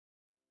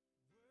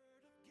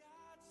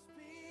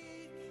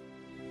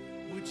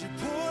You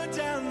pour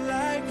down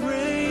like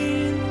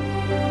rain,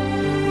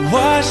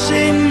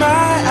 washing my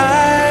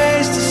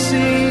eyes to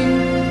see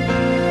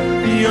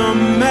your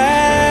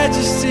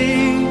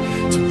majesty,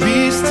 to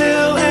be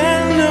still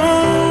and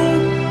know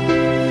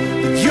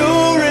that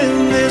you're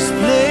in this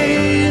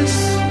place.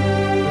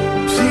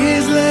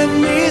 Please let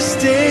me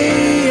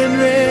stay and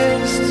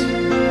rest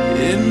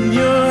in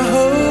your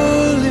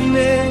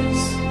holiness.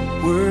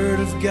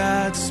 Word of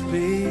God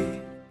speak.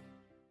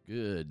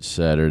 Good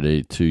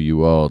Saturday to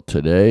you all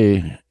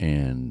today,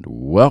 and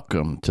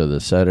welcome to the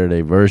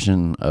Saturday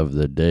version of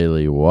the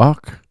Daily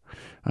Walk.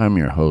 I'm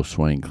your host,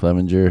 Wayne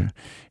Clevenger,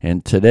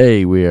 and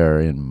today we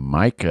are in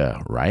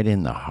Micah, right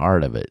in the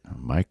heart of it,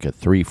 Micah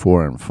 3,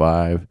 4, and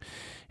 5.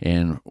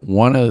 And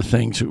one of the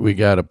things that we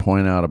got to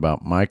point out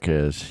about Micah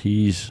is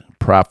he's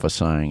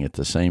prophesying at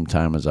the same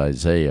time as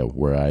Isaiah,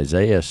 where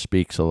Isaiah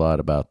speaks a lot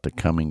about the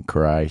coming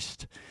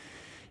Christ,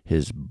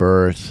 his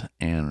birth,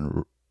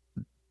 and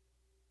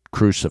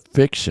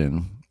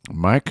crucifixion.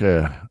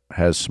 Micah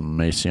has some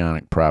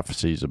messianic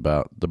prophecies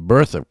about the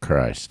birth of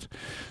Christ.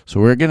 So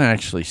we're going to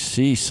actually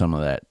see some of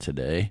that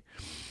today.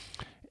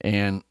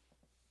 And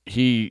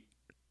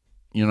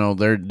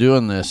they're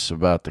doing this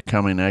about the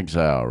coming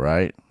exile,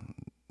 right?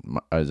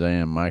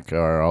 Isaiah and Micah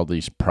are, all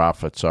these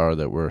prophets are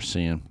that we're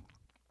seeing.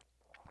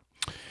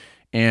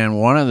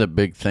 And one of the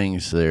big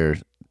things they're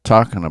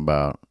talking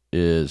about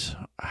is,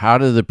 how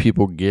do the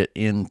people get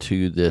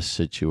into this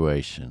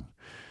situation?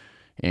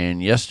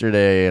 And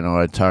yesterday,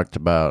 I talked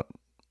about,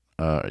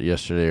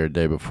 yesterday or the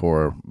day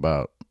before,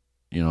 about,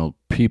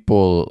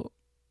 people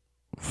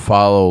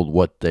followed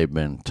what they've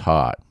been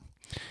taught.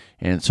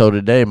 And so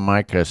today,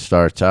 Micah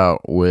starts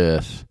out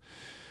with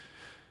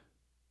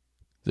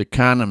the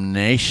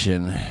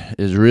condemnation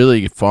is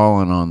really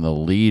falling on the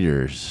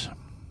leaders.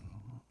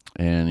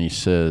 And he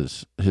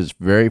says, his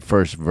very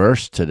first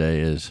verse today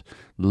is,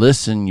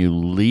 "Listen, you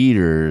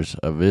leaders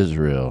of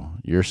Israel.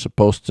 You're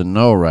supposed to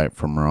know right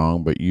from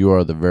wrong, but you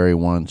are the very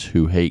ones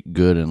who hate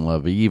good and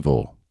love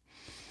evil."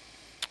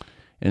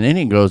 And then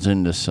he goes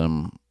into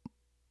some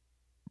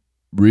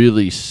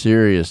really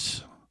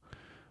serious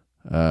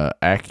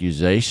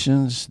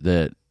accusations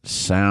that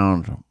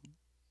sound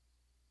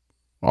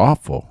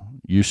awful.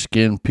 "You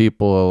skin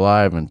people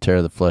alive and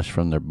tear the flesh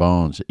from their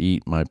bones. You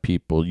eat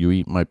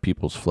my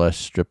people's flesh,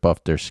 strip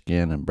off their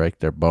skin and break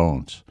their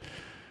bones.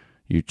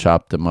 You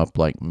chop them up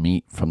like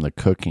meat from the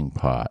cooking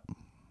pot."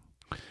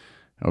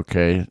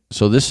 Okay,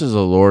 so this is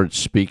the Lord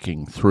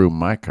speaking through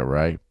Micah,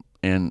 right?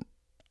 And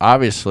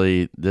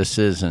obviously this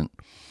isn't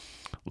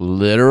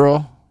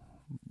literal,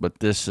 but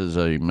this is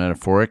a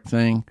metaphoric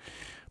thing.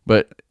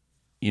 But,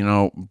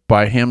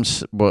 by him,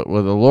 what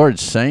the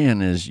Lord's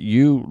saying is,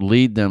 you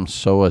lead them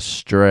so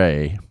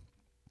astray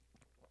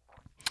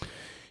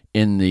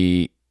in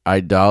the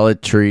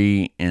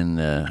idolatry and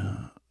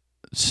the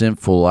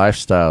sinful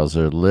lifestyles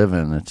they're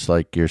living. It's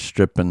like you're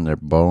stripping their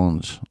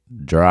bones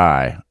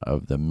dry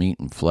of the meat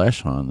and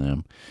flesh on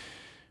them,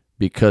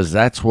 because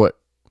that's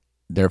what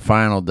their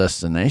final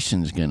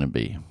destination is going to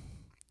be.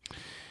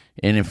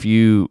 And if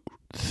you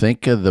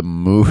think of the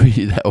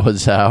movie that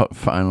was out,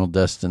 Final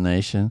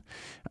Destination,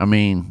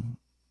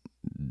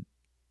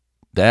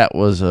 that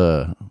was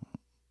a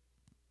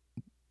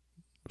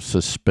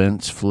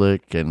suspense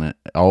flick, and it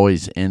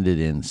always ended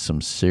in some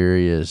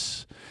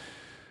serious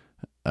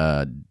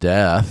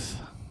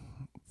death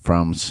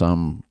from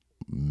some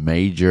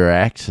major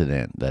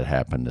accident that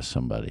happened to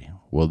somebody.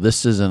 Well,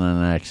 this isn't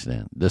an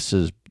accident. This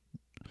is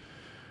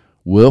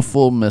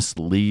willful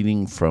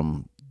misleading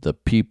from the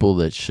people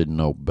that should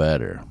know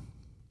better.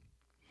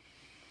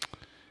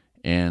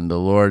 And the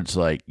Lord's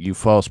like, you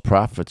false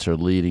prophets are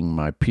leading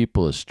my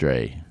people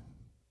astray.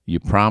 You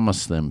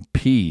promise them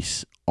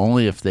peace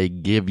only if they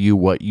give you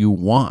what you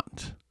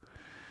want.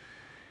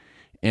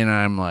 And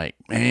I'm like,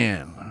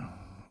 man,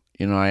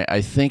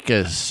 I think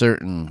a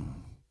certain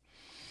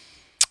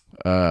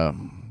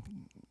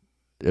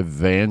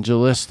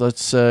evangelist,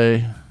 let's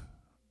say,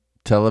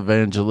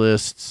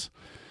 televangelists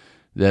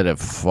that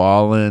have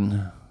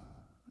fallen,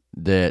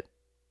 that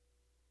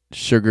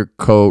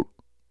sugarcoat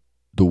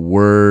the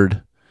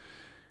word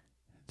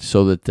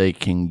so that they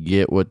can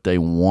get what they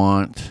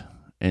want.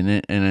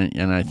 And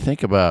I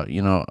think about,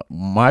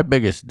 my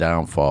biggest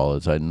downfall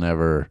is I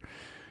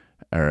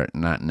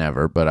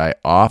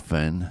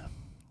often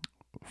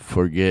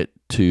forget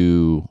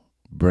to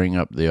bring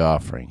up the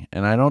offering.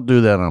 And I don't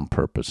do that on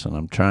purpose, and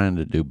I'm trying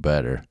to do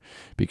better,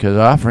 because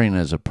offering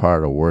is a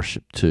part of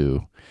worship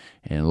too.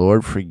 And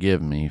Lord,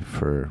 forgive me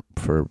for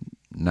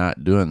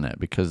not doing that,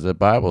 because the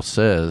Bible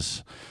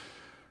says,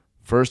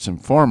 first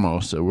and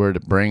foremost, that we're to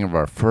bring of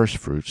our first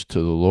fruits to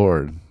the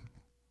Lord.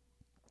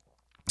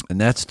 And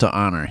that's to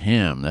honor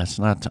him. That's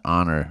not to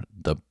honor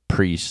the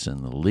priests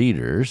and the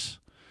leaders.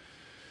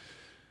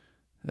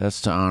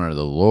 That's to honor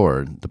the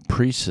Lord. The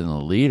priests and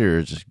the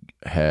leaders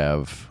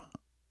have,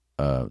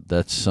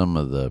 that's some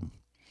of the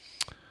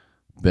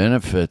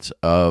benefits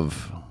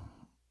of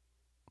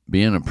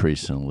being a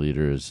priest and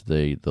leader, is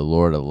the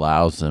Lord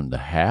allows them to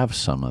have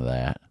some of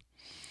that.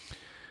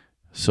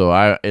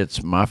 So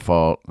it's my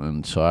fault,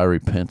 and so I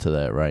repent of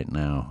that right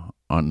now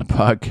on the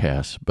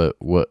podcast. But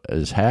what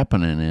is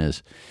happening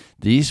is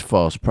these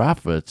false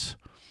prophets,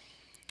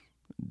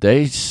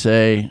 they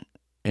say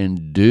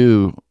and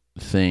do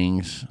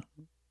things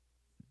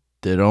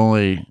that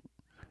only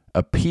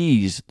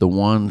appease the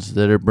ones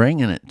that are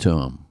bringing it to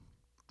them.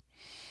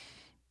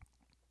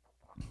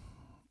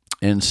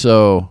 And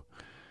so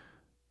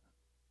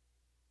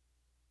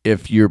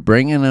if you're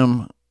bringing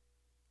them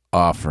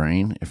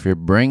offering, if you're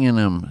bringing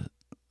them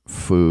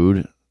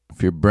food,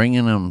 if you're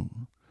bringing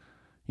them,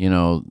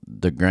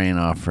 the grain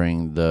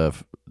offering, the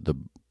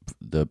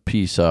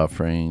peace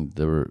offering,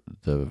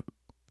 the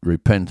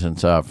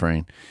repentance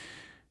offering,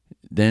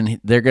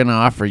 then they're going to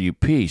offer you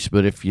peace.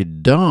 But if you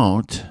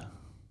don't,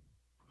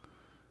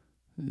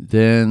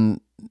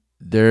 then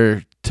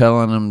they're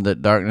telling them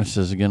that darkness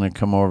is going to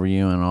come over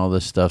you and all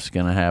this stuff's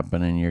going to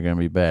happen and you're going to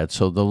be bad.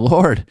 So the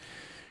Lord,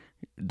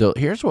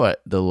 here's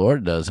what the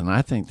Lord does, and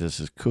I think this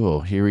is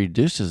cool. He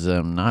reduces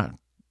them not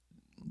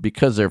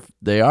because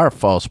they are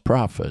false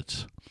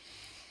prophets,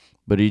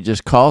 but he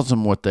just calls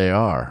them what they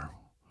are.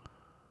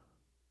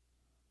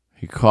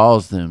 He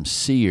calls them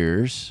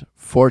seers,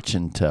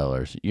 fortune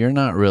tellers. You're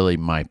not really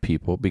my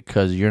people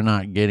because you're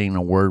not getting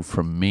a word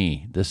from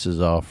me. This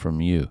is all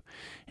from you.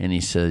 And he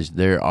says,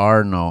 there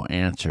are no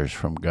answers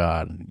from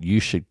God. You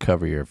should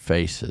cover your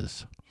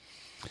faces.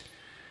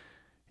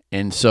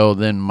 And so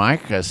then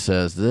Micah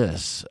says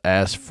this,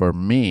 as for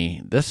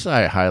me, this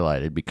I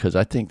highlighted because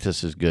I think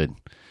this is good.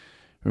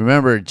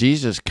 Remember,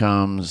 Jesus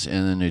comes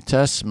in the New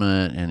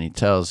Testament and he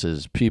tells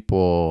his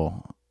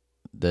people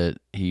that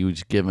he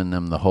was giving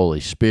them the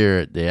Holy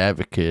Spirit, the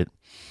advocate.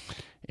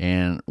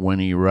 And when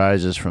he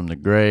rises from the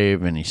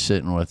grave and he's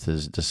sitting with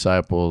his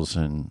disciples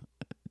in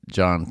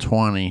John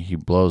 20, he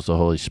blows the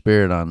Holy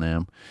Spirit on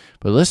them.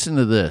 But listen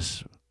to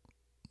this.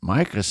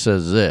 Micah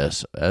says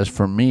this, as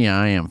for me,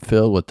 I am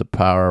filled with the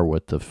power,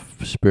 with the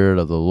Spirit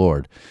of the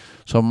Lord.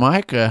 So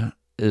Micah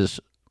is,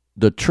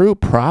 the true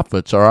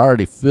prophets are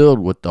already filled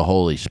with the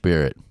Holy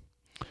Spirit.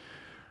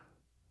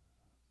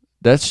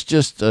 That's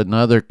just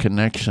another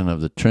connection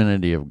of the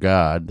Trinity of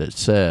God that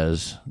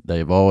says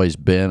they've always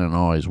been and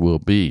always will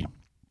be.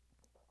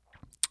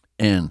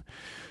 And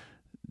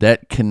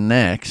that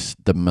connects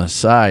the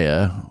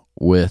Messiah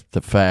with the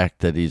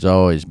fact that he's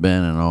always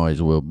been and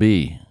always will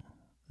be.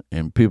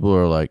 And people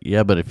are like,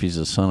 yeah, but if he's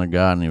the Son of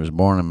God and he was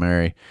born of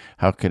Mary,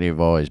 how could he have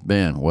always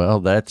been? Well,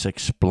 that's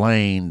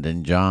explained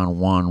in John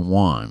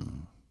 1:1.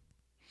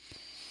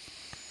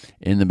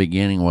 In the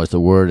beginning was the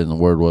Word, and the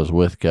Word was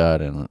with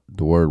God, and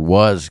the Word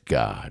was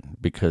God,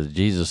 because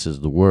Jesus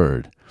is the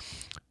Word.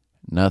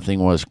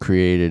 Nothing was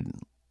created,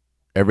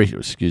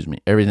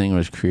 everything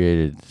was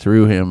created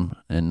through him,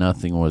 and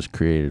nothing was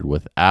created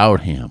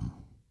without him.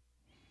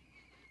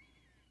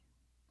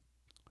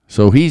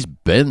 So he's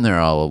been there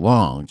all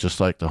along, just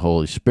like the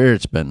Holy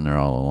Spirit's been there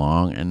all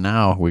along. And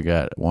now we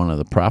got one of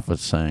the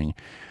prophets saying,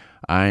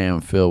 I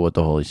am filled with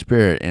the Holy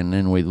Spirit. And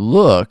then we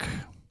look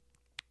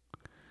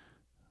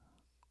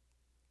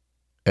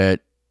at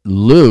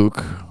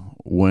Luke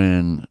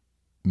when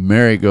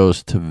Mary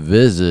goes to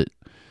visit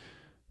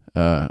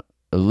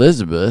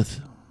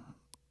Elizabeth,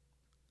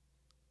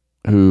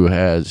 who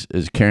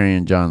is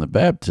carrying John the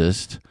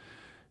Baptist.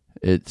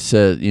 It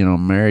says,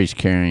 Mary's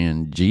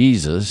carrying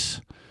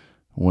Jesus.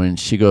 When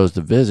she goes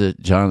to visit,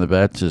 John the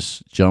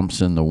Baptist jumps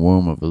in the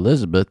womb of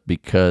Elizabeth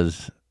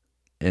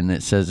and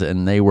it says,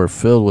 and they were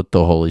filled with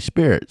the Holy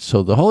Spirit.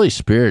 So the Holy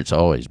Spirit's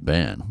always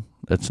been.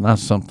 That's not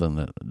something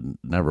that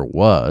never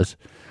was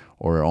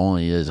or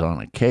only is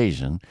on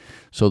occasion.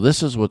 So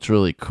this is what's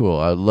really cool.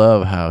 I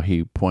love how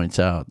he points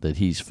out that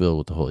he's filled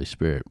with the Holy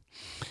Spirit.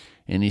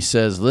 And he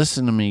says,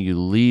 listen to me, you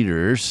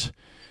leaders.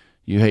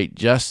 You hate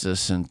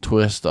justice and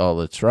twist all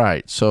that's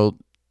right. So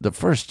the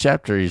first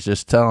chapter, he's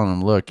just telling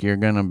them, look, you're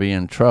going to be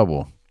in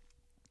trouble.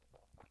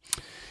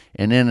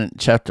 And then in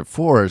chapter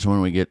 4 is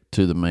when we get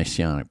to the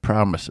Messianic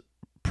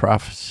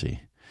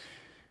prophecy.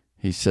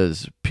 He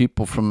says,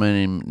 people from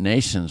many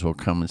nations will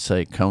come and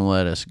say, come,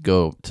 let us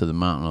go to the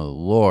mountain of the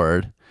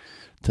Lord,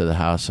 to the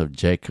house of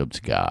Jacob's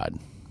God.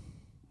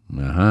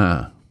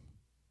 I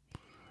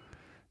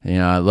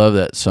love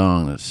that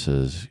song that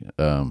says,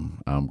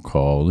 I'm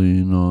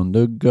calling on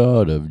the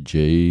God of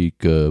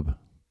Jacob.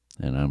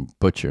 And I'm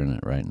butchering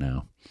it right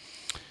now.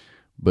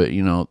 But,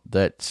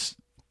 that's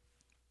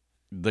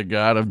the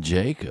God of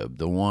Jacob,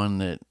 the one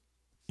that,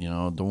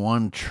 the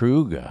one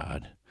true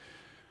God.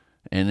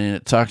 And then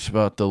it talks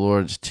about the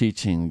Lord's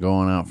teaching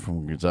going out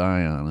from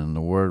Zion, and the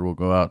word will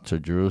go out to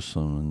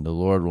Jerusalem, and the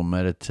Lord will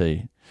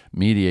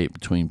mediate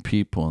between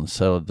people and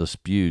settle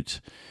disputes.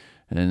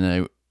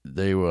 And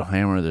they will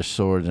hammer their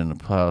swords into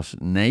plows.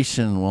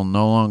 Nation will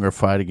no longer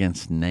fight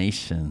against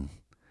nation.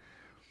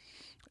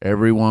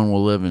 Everyone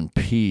will live in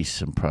peace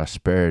and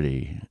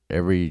prosperity,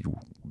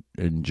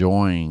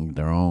 enjoying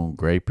their own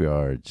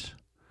grapeyards.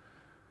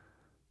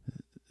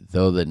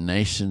 Though the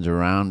nations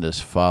around us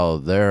follow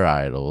their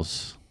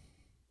idols,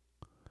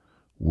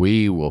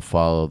 we will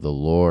follow the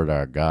Lord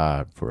our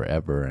God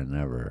forever and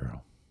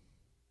ever.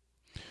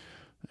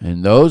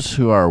 And those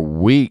who are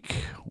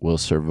weak will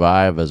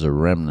survive as a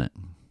remnant.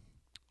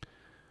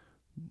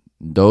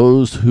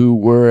 Those who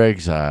were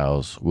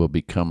exiles will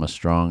become a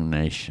strong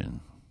nation.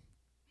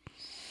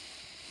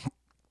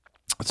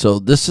 So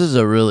this is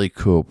a really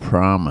cool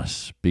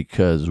promise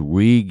because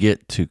we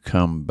get to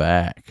come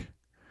back.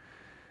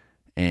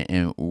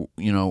 And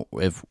you know,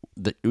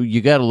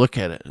 you got to look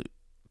at it.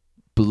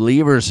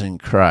 Believers in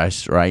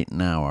Christ right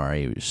now are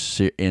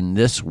in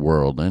this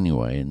world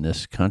anyway, in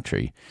this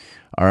country,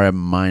 are a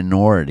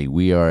minority.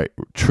 We are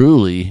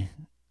truly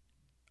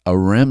a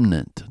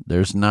remnant.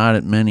 There's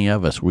not many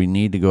of us. We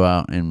need to go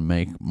out and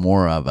make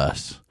more of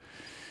us.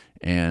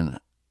 And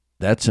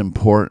that's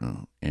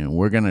important. And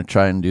we're going to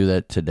try and do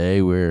that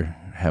today. We're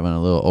having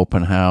a little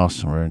open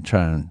house, and we're going to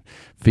try and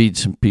feed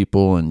some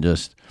people and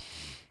just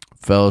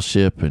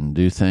fellowship and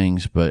do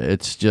things. But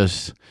it's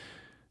just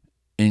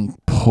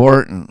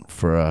important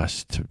for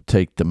us to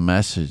take the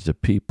message to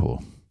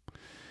people.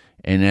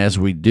 And as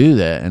we do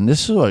that, and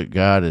this is what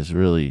God has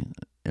really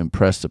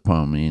impressed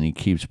upon me, and he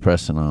keeps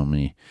pressing on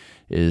me,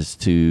 is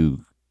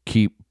to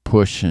keep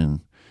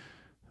pushing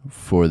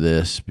for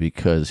this,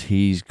 because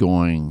he's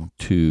going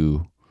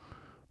to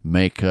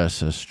make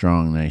us a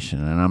strong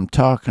nation. And I'm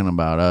talking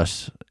about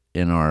us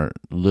in our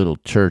little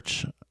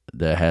church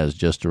that has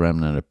just a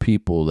remnant of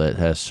people that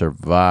has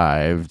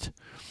survived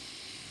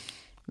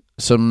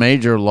some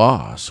major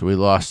loss. We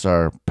lost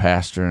our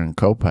pastor and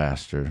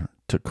co-pastor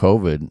to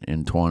COVID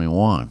in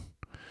 21.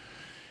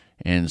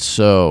 And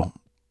so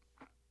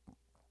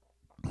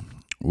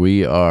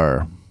we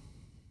are,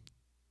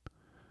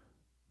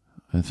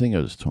 I think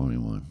it was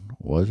 21.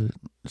 Was it?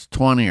 It's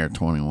 20 or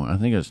 21. I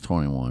think it was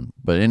 21.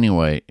 But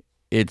anyway,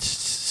 it's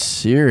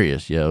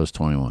serious. Yeah, it was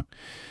 21.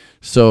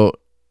 So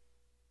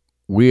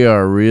we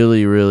are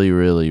really, really,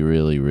 really,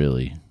 really,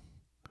 really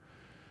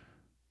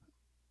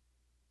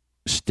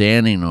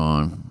standing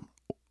on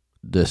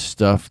the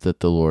stuff that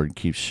the Lord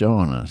keeps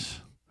showing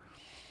us.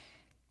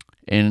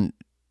 And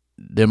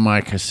then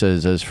Micah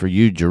says, as for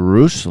you,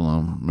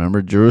 Jerusalem,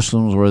 remember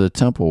Jerusalem's where the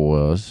temple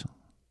was,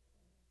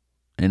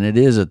 and it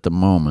is at the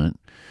moment,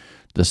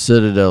 the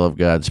citadel of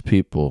God's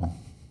people.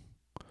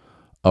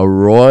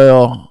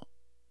 Your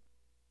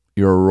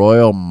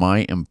royal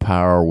might and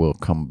power will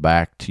come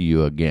back to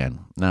you again.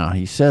 Now,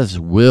 he says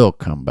will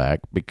come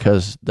back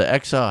because the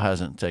exile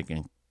hasn't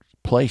taken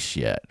place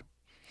yet,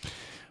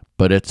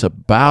 but it's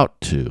about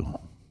to.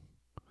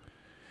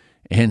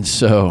 And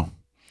so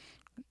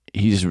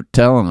he's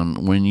telling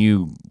them, when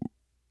you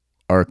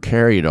are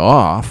carried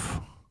off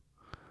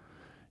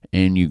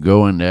and you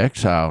go into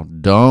exile,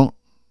 don't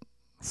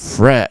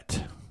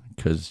fret,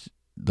 because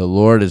the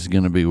Lord is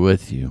going to be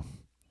with you.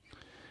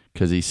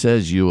 Because he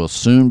says you will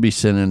soon be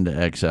sent into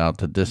exile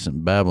to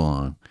distant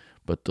Babylon,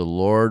 but the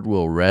Lord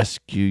will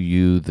rescue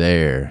you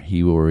there.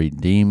 He will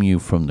redeem you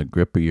from the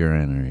grip of your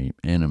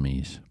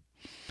enemies.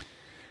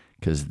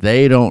 Because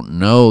they don't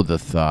know the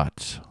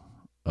thoughts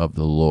of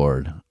the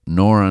Lord,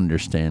 nor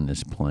understand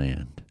his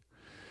plan.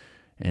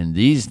 And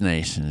these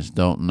nations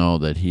don't know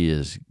that he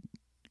is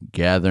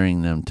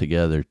gathering them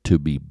together to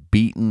be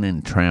beaten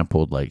and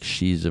trampled like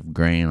sheaves of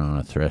grain on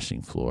a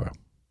threshing floor.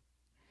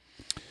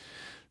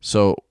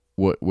 So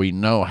what we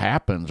know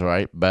happens,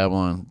 right?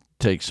 Babylon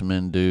takes them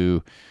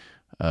into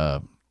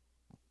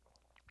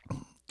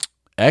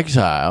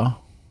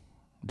exile,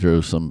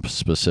 Jerusalem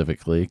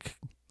specifically.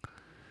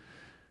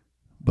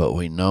 But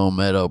we know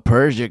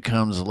Medo-Persia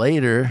comes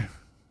later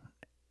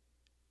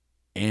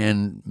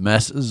and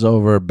messes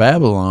over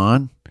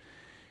Babylon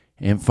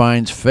and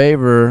finds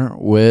favor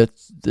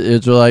with the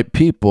Israelite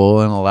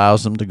people and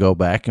allows them to go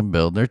back and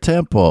build their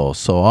temple.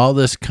 So all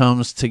this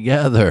comes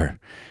together.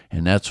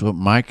 And that's what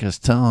Micah's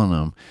telling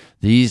them.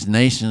 These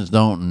nations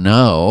don't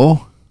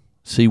know.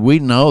 See, we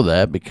know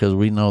that because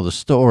we know the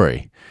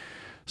story.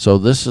 So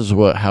this is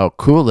how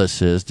cool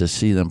this is to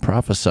see them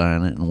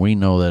prophesying it, and we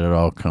know that it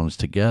all comes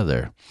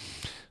together.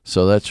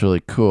 So that's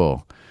really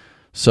cool.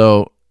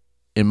 So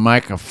in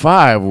Micah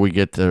 5, we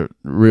get the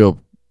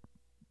real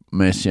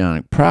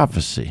messianic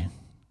prophecy.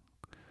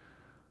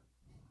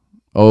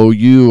 O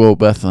you, O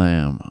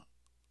Bethlehem,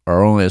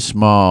 are only a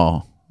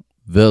small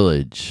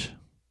village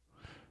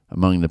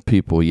among the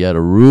people, yet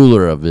a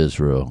ruler of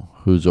Israel,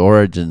 whose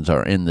origins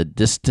are in the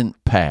distant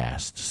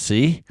past.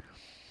 See?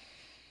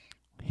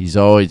 He's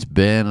always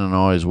been and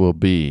always will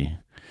be,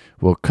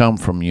 will come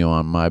from you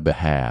on my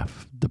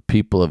behalf. The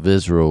people of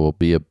Israel will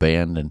be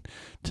abandoned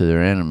to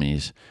their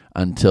enemies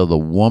until the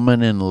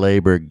woman in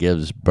labor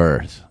gives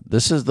birth.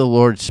 This is the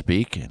Lord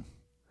speaking.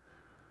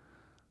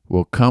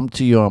 Will come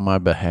to you on my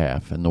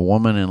behalf. And the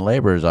woman in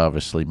labor is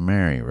obviously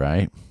Mary,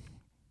 right?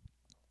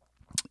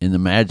 In the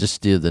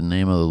majesty of the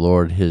name of the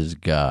Lord his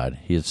God,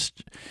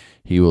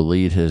 he will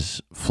lead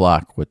his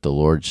flock with the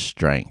Lord's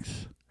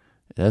strength.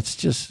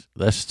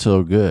 That's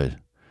so good.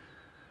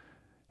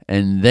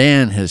 And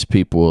then his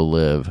people will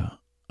live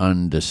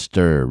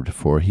undisturbed,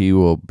 for he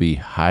will be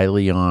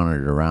highly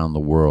honored around the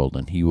world,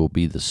 and he will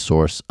be the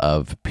source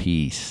of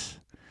peace.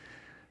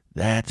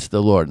 That's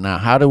the Lord. Now,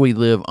 how do we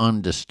live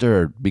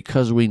undisturbed?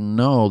 Because we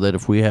know that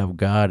if we have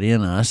God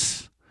in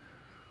us,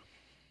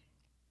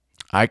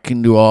 I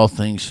can do all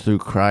things through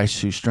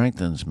Christ who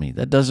strengthens me.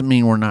 That doesn't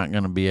mean we're not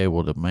going to be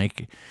able to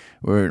make it.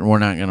 We're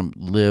not going to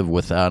live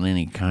without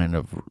any kind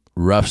of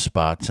rough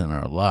spots in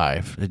our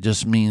life. It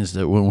just means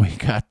that when we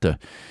got the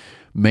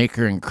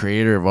maker and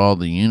creator of all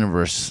the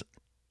universe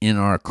in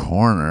our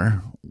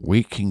corner,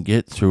 we can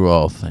get through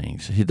all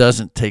things. He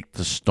doesn't take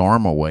the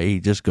storm away. He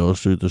just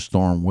goes through the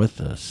storm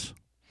with us.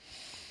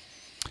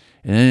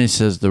 And then he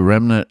says the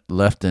remnant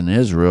left in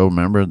Israel,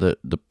 remember that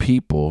the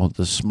people,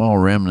 the small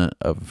remnant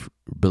of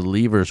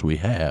believers we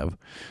have,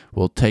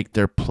 will take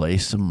their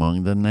place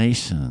among the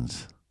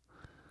nations.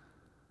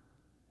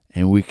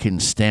 And we can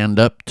stand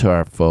up to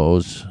our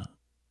foes,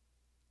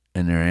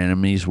 and their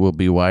enemies will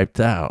be wiped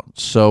out.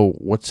 So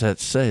what's that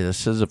say? That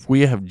says if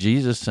we have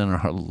Jesus in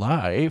our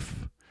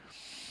life,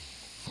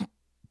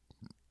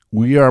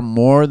 we are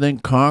more than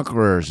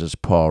conquerors, as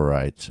Paul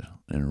writes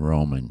in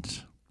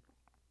Romans.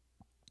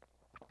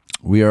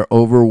 We are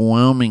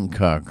overwhelming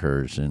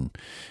conquerors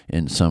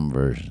in some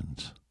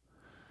versions.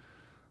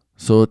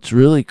 So it's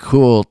really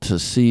cool to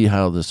see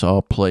how this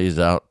all plays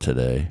out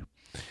today.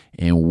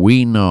 And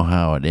we know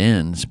how it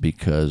ends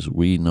because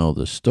we know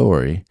the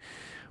story.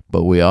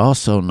 But we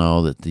also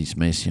know that these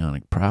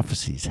messianic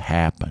prophecies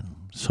happen.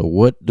 So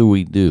what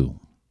do?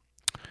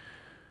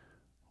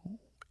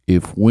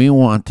 If we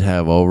want to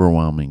have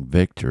overwhelming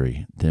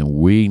victory, then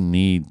we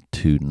need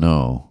to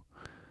know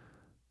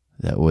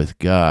that with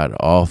God,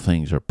 all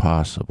things are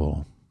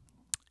possible,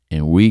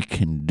 and we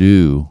can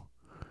do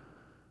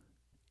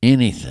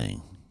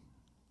anything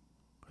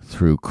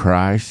through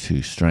Christ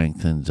who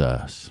strengthens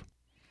us.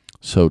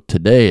 So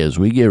today, as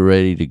we get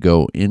ready to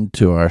go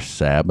into our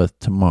Sabbath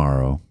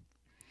tomorrow,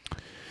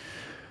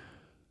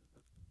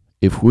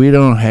 if we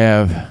don't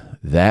have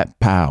that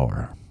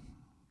power,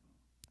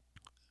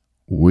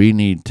 we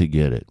need to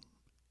get it.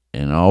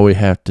 And all we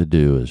have to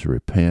do is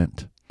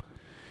repent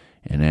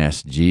and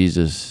ask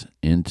Jesus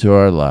into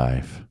our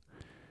life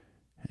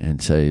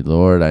and say,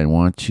 Lord, I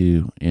want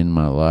you in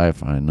my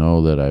life. I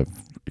know that I've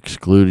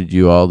excluded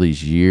you all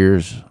these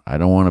years. I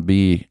don't want to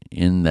be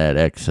in that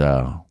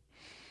exile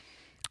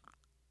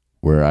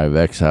where I've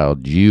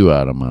exiled you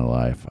out of my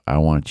life. I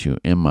want you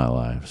in my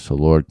life. So,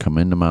 Lord, come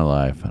into my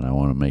life, and I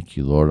want to make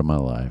you Lord of my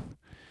life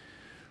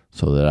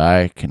so that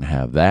I can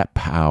have that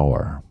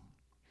power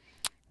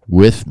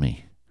with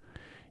me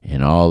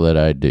in all that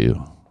I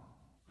do.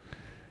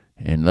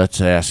 And let's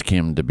ask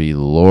him to be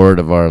Lord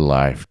of our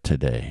life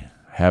today.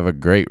 Have a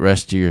great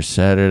rest of your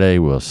Saturday.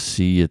 We'll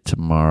see you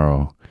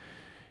tomorrow.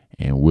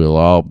 And we'll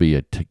all be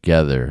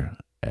together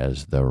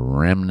as the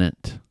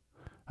remnant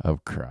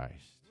of Christ.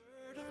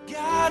 Word of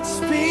God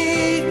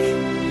speak,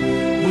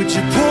 would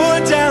you pour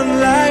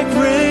down like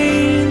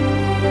rain,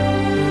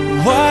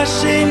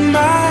 washing my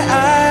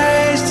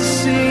eyes to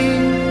see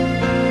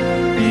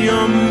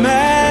your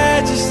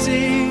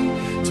majesty.